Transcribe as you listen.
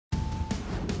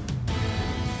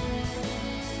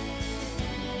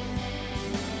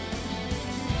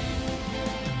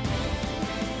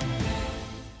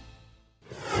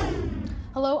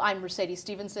Hello, I'm Mercedes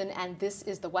Stevenson, and this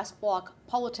is the West Block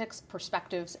Politics,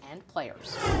 Perspectives, and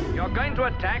Players. You're going to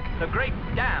attack the great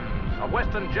dams of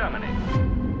Western Germany.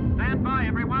 Stand by,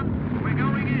 everyone. We're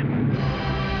going in.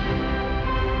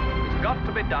 It's got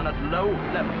to be done at low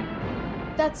level.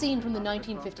 That scene from the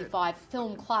 1955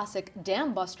 film classic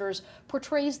Dam Busters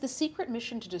portrays the secret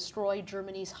mission to destroy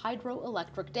Germany's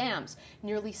hydroelectric dams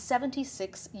nearly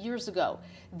 76 years ago.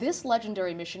 This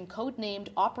legendary mission, codenamed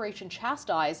Operation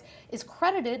CHASTISE, is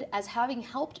credited as having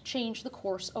helped change the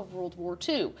course of World War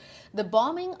II. The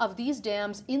bombing of these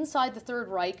dams inside the Third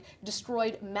Reich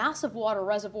destroyed massive water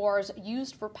reservoirs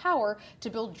used for power to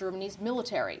build Germany's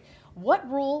military. What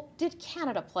role did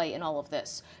Canada play in all of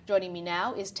this? Joining me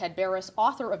now is Ted Barris,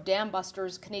 author of Dam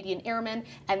Busters, Canadian Airmen,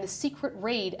 and the Secret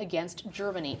Raid Against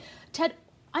Germany. Ted,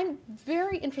 I'm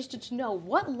very interested to know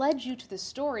what led you to this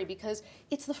story, because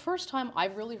it's the first time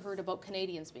I've really heard about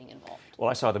Canadians being involved. Well,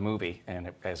 I saw the movie, and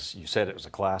as you said, it was a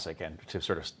classic, and to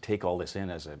sort of take all this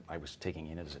in I was taking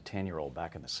in it as a 10-year-old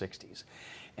back in the 60s,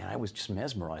 and I was just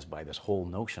mesmerized by this whole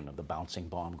notion of the bouncing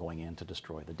bomb going in to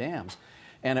destroy the dams.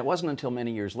 And it wasn't until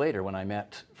many years later when I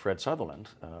met Fred Sutherland,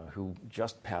 who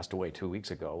just passed away 2 weeks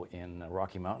ago in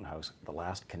Rocky Mountain House, the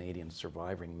last Canadian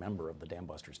surviving member of the Dam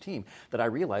Busters team, that I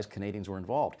realized Canadians were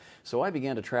involved. So I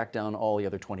began to track down all the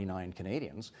other 29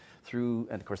 Canadians through,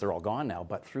 and of course they're all gone now,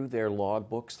 but through their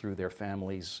logbooks, through their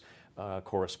families'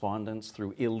 correspondence,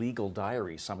 through illegal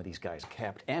diaries some of these guys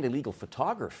kept, and illegal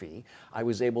photography. I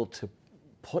was able to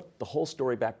put the whole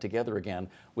story back together again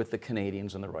with the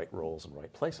Canadians in the right roles and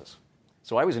right places.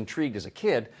 So I was intrigued as a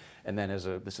kid, and then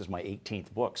this is my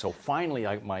 18th book. So finally,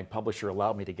 my publisher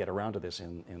allowed me to get around to this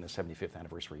in the 75th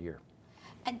anniversary year.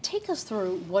 And take us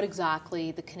through what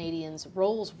exactly the Canadians'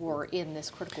 roles were in this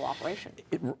critical operation.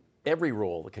 Every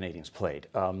role the Canadians played.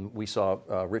 We saw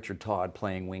Richard Todd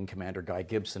playing Wing Commander Guy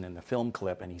Gibson in the film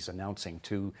clip, and he's announcing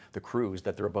to the crews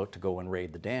that they're about to go and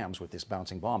raid the dams with this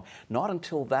bouncing bomb. Not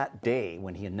until that day,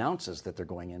 when he announces that they're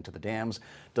going into the dams,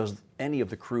 does any of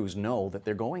the crews know that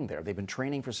they're going there. They've been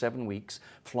training for 7 weeks,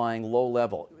 flying low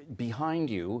level. Behind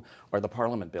you are the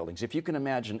Parliament buildings. If you can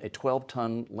imagine a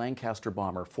 12-ton Lancaster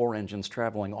bomber, 4 engines,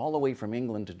 traveling all the way from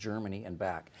England to Germany and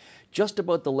back, just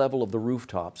about the level of the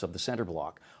rooftops of the center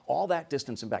block, all that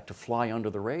distance and back to fly under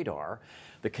the radar,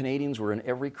 the Canadians were in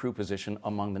every crew position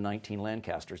among the 19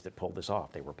 Lancasters that pulled this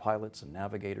off. They were pilots and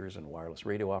navigators and wireless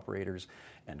radio operators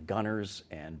and gunners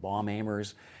and bomb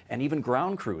aimers and even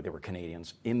ground crew. There were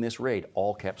Canadians in this raid,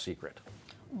 all kept secret.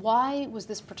 Why was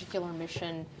this particular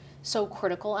mission so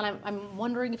critical? And I'm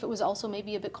wondering if it was also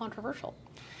maybe a bit controversial.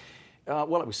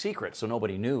 Well, it was secret, so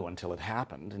nobody knew until it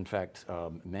happened. In fact,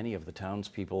 many of the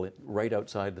townspeople right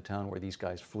outside the town where these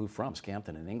guys flew from,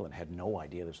 Scampton in England, had no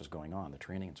idea this was going on, the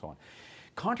training and so on.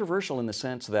 Controversial in the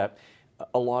sense that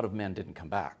a lot of men didn't come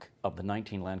back. Of the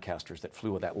 19 Lancasters that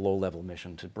flew with that low-level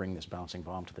mission to bring this bouncing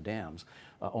bomb to the dams,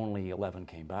 only 11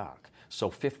 came back. So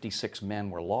 56 men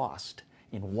were lost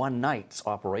in one night's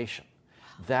operation.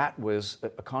 That was a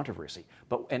controversy,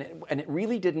 and it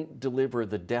really didn't deliver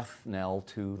the death knell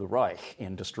to the Reich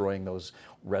in destroying those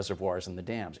reservoirs and the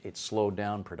dams. It slowed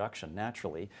down production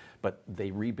naturally, but they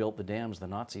rebuilt the dams, the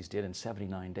Nazis did, in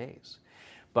 79 days.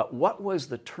 But what was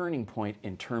the turning point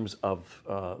in terms of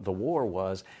the war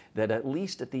was that at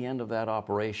least at the end of that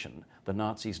operation, the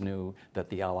Nazis knew that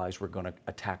the Allies were going to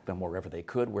attack them wherever they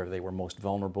could, where they were most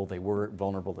vulnerable. They were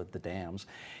vulnerable at the dams.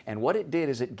 And what it did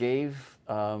is it gave,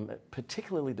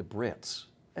 particularly the Brits,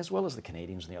 as well as the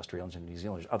Canadians and the Australians and New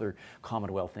Zealanders, other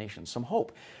Commonwealth nations, some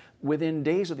hope. Within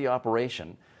days of the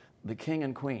operation, the King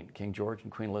and Queen, King George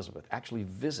and Queen Elizabeth, actually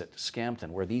visit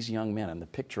Scampton, where these young men, and the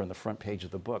picture on the front page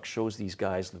of the book shows these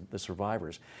guys, the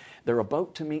survivors. They're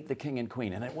about to meet the King and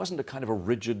Queen, and it wasn't a kind of a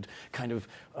rigid, kind of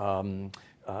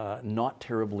not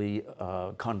terribly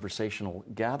conversational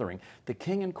gathering. The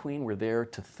King and Queen were there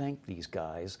to thank these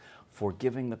guys for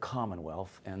giving the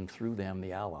Commonwealth, and through them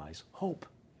the Allies, hope.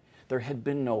 There had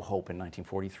been no hope in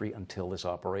 1943 until this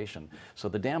operation. So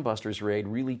the Dam Busters raid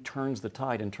really turns the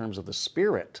tide in terms of the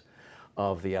spirit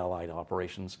of the Allied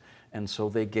operations, and so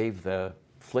they gave the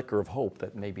flicker of hope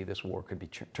that maybe this war could be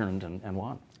turned and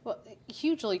won. Well,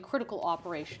 hugely critical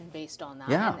operation based on that,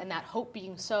 yeah. and that hope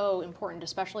being so important,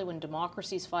 especially when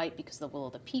democracies fight, because the will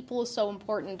of the people is so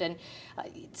important, and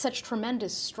such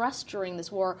tremendous stress during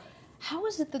this war. How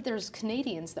is it that there's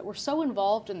Canadians that were so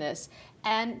involved in this,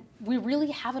 and we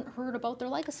really haven't heard about their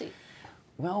legacy?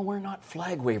 Well, we're not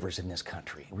flag wavers in this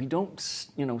country. We don't,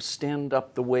 stand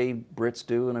up the way Brits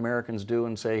do and Americans do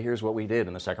and say, here's what we did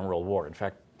in the Second World War. In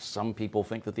fact, some people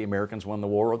think that the Americans won the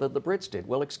war or that the Brits did.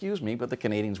 Well, excuse me, but the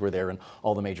Canadians were there in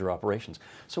all the major operations.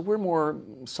 So we're more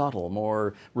subtle,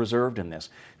 more reserved in this.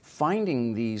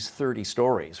 Finding these 30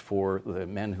 stories for the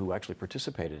men who actually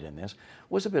participated in this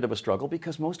was a bit of a struggle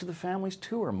because most of the families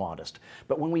too are modest.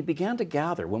 But when we began to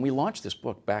gather, when we launched this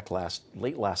book back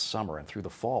late last summer and through the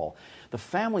fall, the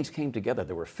families came together.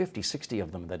 There were 50, 60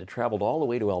 of them that had traveled all the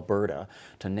way to Alberta,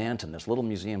 to Nanton, this little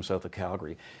museum south of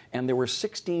Calgary, and there were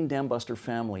 16 dam buster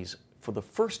families for the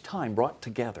first time brought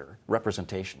together,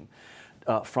 representation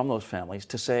from those families,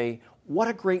 to say, what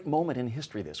a great moment in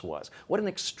history this was. What an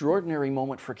extraordinary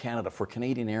moment for Canada, for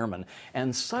Canadian airmen.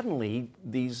 And suddenly,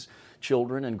 these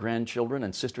children and grandchildren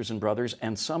and sisters and brothers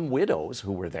and some widows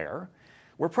who were there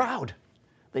were proud.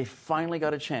 They finally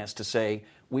got a chance to say,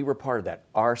 we were part of that.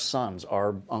 Our sons,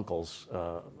 our uncles,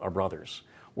 our brothers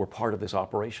were part of this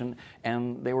operation,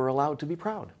 and they were allowed to be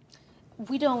proud.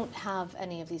 We don't have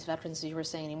any of these veterans, as you were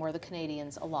saying, anymore, the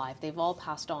Canadians, alive. They've all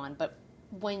passed on. But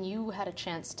when you had a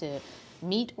chance to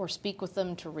meet or speak with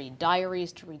them, to read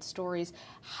diaries, to read stories,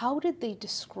 how did they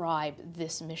describe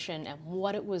this mission and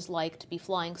what it was like to be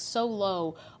flying so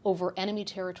low over enemy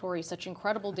territory, such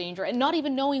incredible danger, and not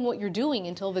even knowing what you're doing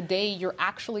until the day you're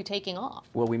actually taking off?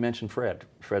 Well, we mentioned Fred.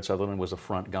 Fred Sutherland was a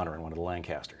front gunner in one of the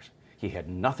Lancasters. He had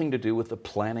nothing to do with the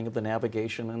planning of the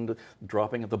navigation and the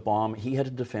dropping of the bomb. He had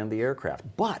to defend the aircraft.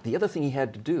 But the other thing he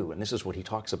had to do, and this is what he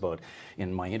talks about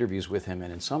in my interviews with him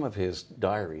and in some of his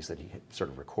diaries that he had sort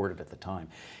of recorded at the time,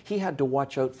 he had to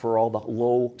watch out for all the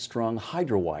low-strung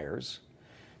hydro wires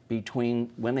between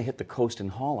when they hit the coast in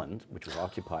Holland, which was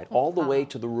occupied, all the way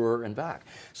to the Ruhr and back,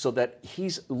 so that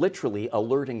he's literally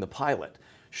alerting the pilot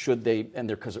should they, and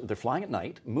because they're flying at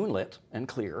night, moonlit and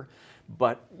clear,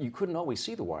 but you couldn't always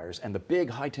see the wires, and the big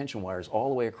high-tension wires all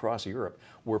the way across Europe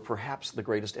were perhaps the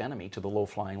greatest enemy to the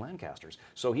low-flying Lancasters.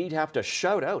 So he'd have to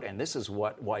shout out, and this is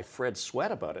why Fred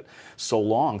sweat about it so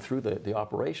long through the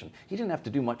operation. He didn't have to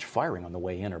do much firing on the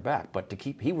way in or back, but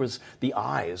he was the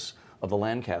eyes of the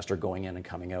Lancaster going in and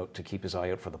coming out to keep his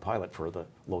eye out for the pilot for the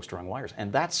low-strung wires.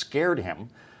 And that scared him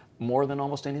more than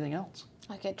almost anything else.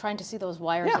 Like trying to see those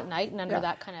wires at night and under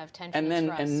that kind of tension and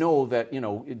stress. And know that, you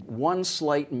know, one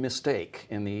slight mistake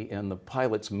in the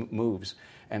pilot's moves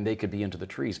and they could be into the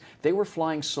trees. They were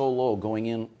flying so low going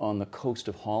in on the coast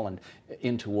of Holland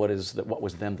into what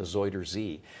was then the Zuider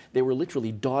Zee. They were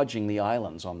literally dodging the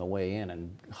islands on the way in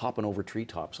and hopping over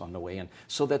treetops on the way in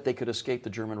so that they could escape the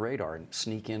German radar and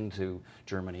sneak into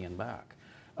Germany and back.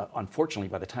 Unfortunately,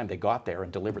 by the time they got there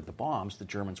and delivered the bombs, the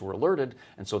Germans were alerted,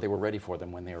 and so they were ready for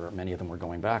them when many of them were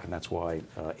going back, and that's why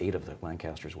 8 of the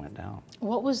Lancasters went down.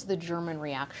 What was the German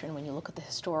reaction when you look at the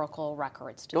historical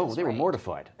records to this they were raid?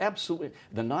 mortified. Absolutely.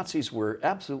 The Nazis were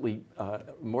absolutely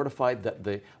mortified that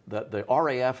the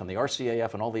RAF and the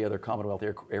RCAF and all the other Commonwealth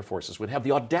Air Forces would have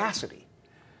the audacity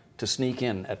to sneak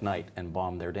in at night and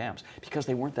bomb their dams because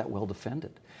they weren't that well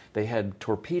defended. They had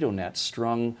torpedo nets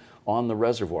strung on the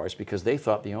reservoirs because they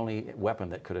thought the only weapon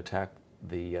that could attack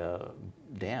the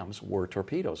dams were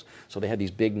torpedoes. So they had these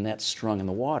big nets strung in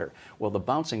the water. Well, the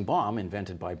bouncing bomb,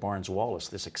 invented by Barnes Wallis,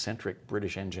 this eccentric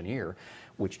British engineer,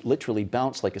 which literally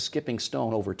bounced like a skipping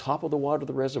stone over top of the water of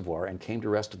the reservoir and came to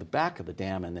rest at the back of the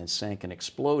dam and then sank and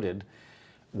exploded,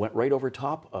 went right over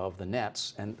top of the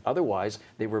nets, and otherwise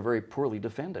they were very poorly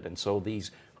defended. And so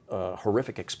these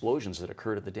horrific explosions that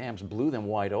occurred at the dams blew them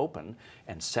wide open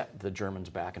and set the Germans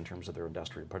back in terms of their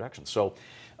industrial production. So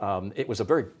it was a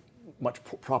very much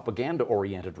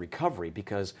propaganda-oriented recovery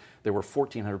because there were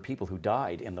 1,400 people who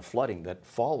died in the flooding that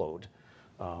followed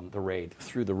the raid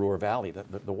through the Ruhr Valley.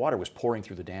 The water was pouring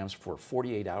through the dams for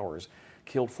 48 hours,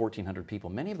 killed 1,400 people,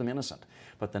 many of them innocent.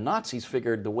 But the Nazis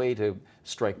figured the way to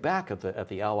strike back at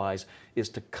the Allies is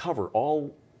to cover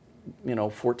all,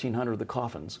 1,400 of the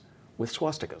coffins with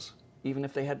swastikas, even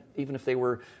if they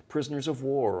were prisoners of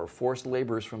war or forced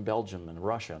laborers from Belgium and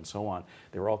Russia and so on.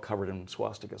 They were all covered in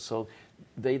swastikas. So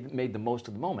they made the most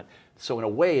of the moment. So in a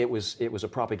way, it was a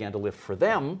propaganda lift for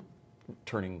them,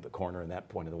 turning the corner in that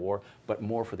point of the war, but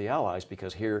more for the Allies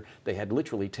because here they had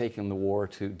literally taken the war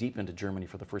deep into Germany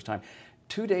for the first time.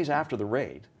 2 days after the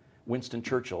raid, Winston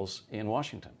Churchill's in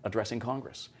Washington addressing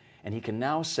Congress. And he can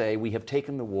now say, we have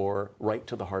taken the war right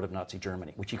to the heart of Nazi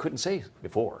Germany, which he couldn't say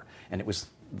before. And it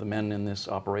was the men in this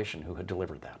operation who had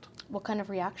delivered that. What kind of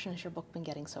reaction has your book been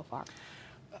getting so far?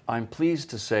 I'm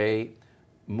pleased to say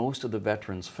most of the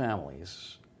veterans'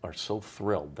 families are so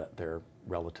thrilled that their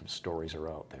relative stories are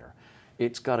out there.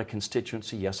 It's got a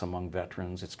constituency, yes, among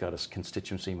veterans. It's got a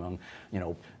constituency among,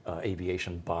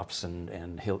 aviation buffs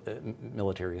and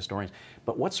military historians.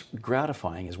 But what's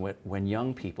gratifying is when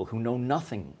young people who know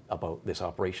nothing about this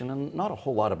operation and not a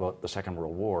whole lot about the Second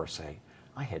World War say,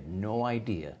 I had no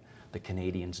idea the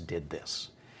Canadians did this.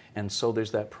 And so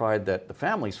there's that pride that the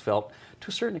families felt, to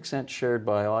a certain extent shared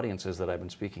by audiences that I've been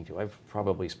speaking to. I've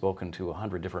probably spoken to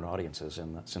 100 different audiences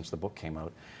since the book came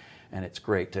out. And it's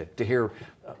great to hear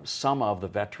some of the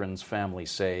veterans'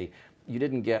 families say, you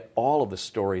didn't get all of the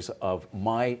stories of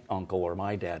my uncle or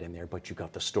my dad in there, but you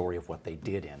got the story of what they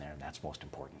did in there, and that's most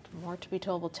important. More to be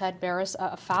told. Well, Ted Barris,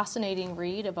 a fascinating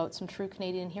read about some true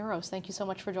Canadian heroes. Thank you so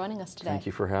much for joining us today. Thank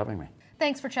you for having me.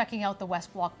 Thanks for checking out the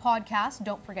West Block podcast.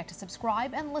 Don't forget to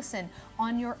subscribe and listen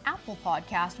on your Apple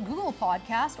Podcast, Google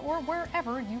Podcast, or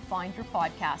wherever you find your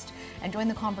podcast. And join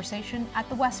the conversation at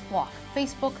the West Block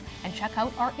Facebook, and check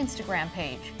out our Instagram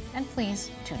page. And please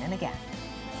tune in again.